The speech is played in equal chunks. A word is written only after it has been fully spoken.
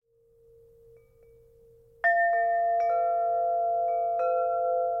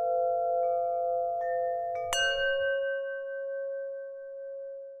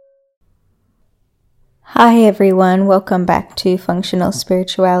Hi everyone, welcome back to Functional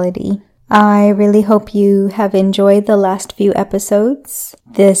Spirituality. I really hope you have enjoyed the last few episodes.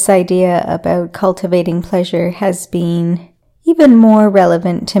 This idea about cultivating pleasure has been even more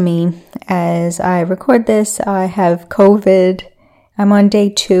relevant to me as I record this. I have COVID. I'm on day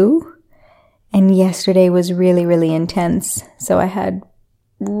 2, and yesterday was really intense. So I had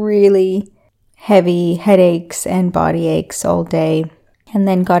really heavy headaches and body aches all day. And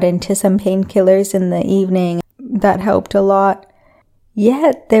then got into some painkillers in the evening. That helped a lot.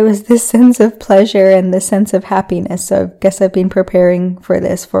 Yet there was this sense of pleasure and this sense of happiness. So I guess I've been preparing for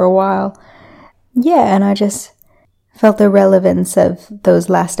this for a while. Yeah, and I just felt the relevance of those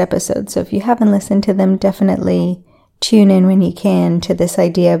last episodes. So if you haven't listened to them, definitely tune in when you can to this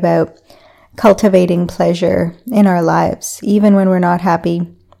idea about cultivating pleasure in our lives, even when we're not happy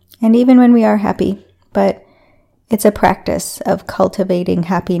and even when we are happy. But it's a practice of cultivating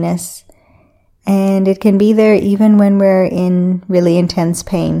happiness, and it can be there even when we're in really intense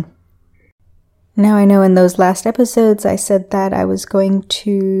pain. Now, I know in those last episodes I said that I was going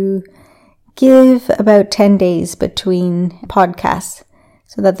to give about 10 days between podcasts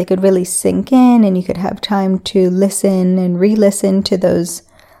so that they could really sink in and you could have time to listen and re-listen to those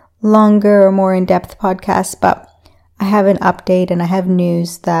longer or more in-depth podcasts. But I have an update and I have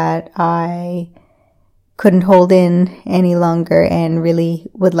news that I couldn't hold in any longer and really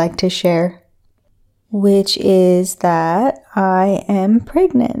would like to share, which is that I am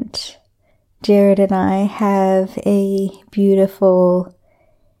pregnant. Jared and I have a beautiful,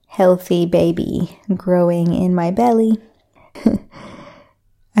 healthy baby growing in my belly.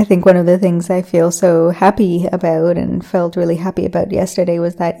 I think one of the things I feel so happy about and felt really happy about yesterday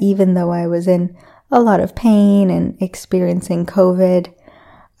was that even though I was in a lot of pain and experiencing COVID,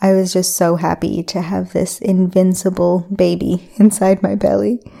 I was just so happy to have this invincible baby inside my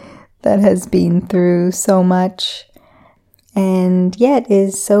belly that has been through so much and yet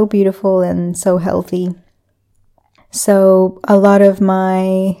is so beautiful and so healthy. So a lot of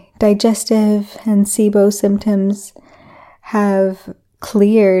my digestive and SIBO symptoms have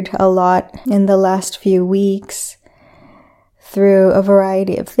cleared a lot in the last few weeks through a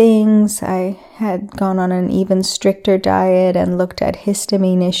variety of things. I had gone on an even stricter diet and looked at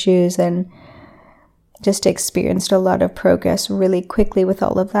histamine issues and just experienced a lot of progress really quickly with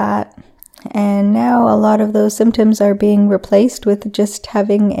all of that. And now a lot of those symptoms are being replaced with just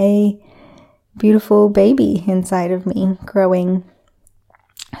having a beautiful baby inside of me growing.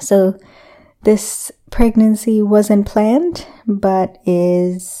 So this pregnancy wasn't planned, but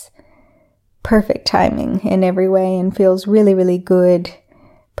is perfect timing in every way and feels really good.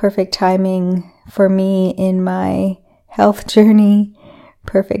 Perfect timing for me in my health journey,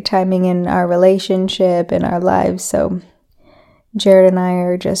 perfect timing in our relationship and our lives. So Jared and I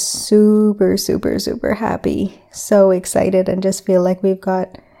are just super happy, so excited, and just feel like we've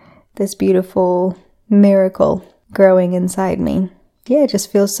got this beautiful miracle growing inside me. Yeah, it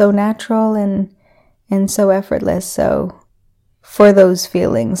just feels so natural and so effortless. So for those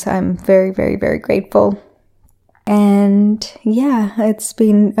feelings, I'm very grateful. And yeah, it's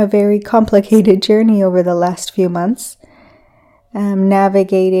been a very complicated journey over the last few months.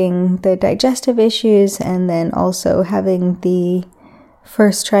 Navigating the digestive issues and then also having the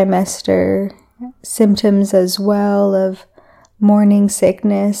first trimester symptoms as well of morning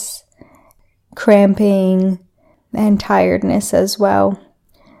sickness, cramping, and tiredness as well.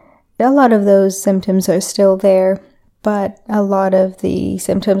 A lot of those symptoms are still there, but a lot of the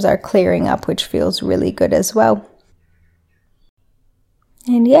symptoms are clearing up, which feels really good as well.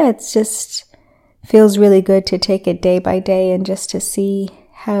 And yeah, it's just feels really good to take it day by day and just to see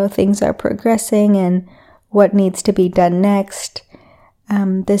how things are progressing and what needs to be done next.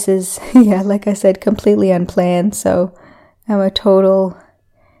 This is, like I said, completely unplanned. So I'm a total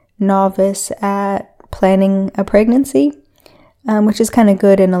novice at planning a pregnancy. Which is kind of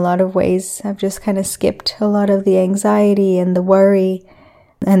good in a lot of ways. I've just kind of skipped a lot of the anxiety and the worry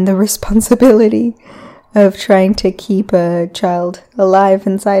and the responsibility of trying to keep a child alive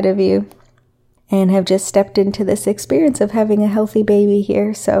inside of you, and have just stepped into this experience of having a healthy baby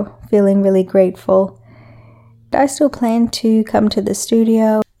here. So feeling really grateful. I still plan to come to the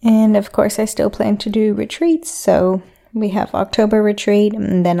studio, and of course I still plan to do retreats. So we have October retreat,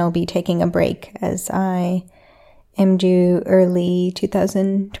 and then I'll be taking a break as I am due early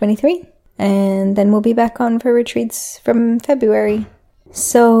 2023, and then we'll be back on for retreats from February.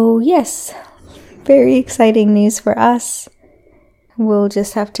 So yes, very exciting news for us. We'll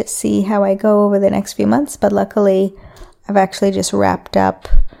just have to see how I go over the next few months, but luckily I've actually just wrapped up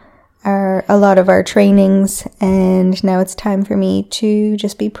a lot of our trainings, and now it's time for me to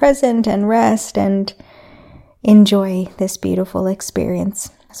just be present and rest and enjoy this beautiful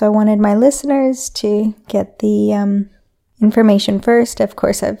experience. So I wanted my listeners to get the information first. Of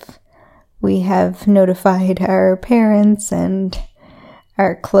course, we have notified our parents and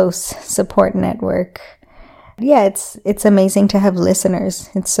our close support network. Yeah, it's amazing to have listeners.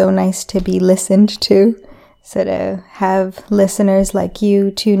 It's so nice to be listened to. So to have listeners like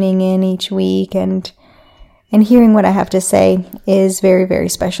you tuning in each week and hearing what I have to say is very, very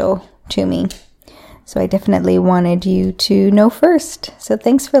special to me. So I definitely wanted you to know first. So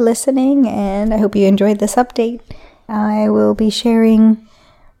thanks for listening, and I hope you enjoyed this update. I will be sharing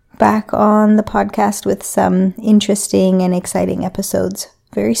back on the podcast with some interesting and exciting episodes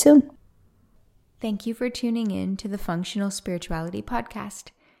very soon. Thank you for tuning in to the Functional Spirituality Podcast.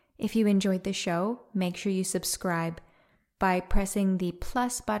 If you enjoyed the show, make sure you subscribe by pressing the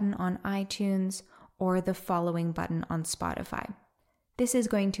plus button on iTunes or the following button on Spotify. This is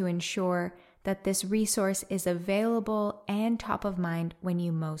going to ensure that this resource is available and top of mind when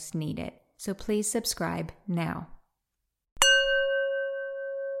you most need it. So please subscribe now.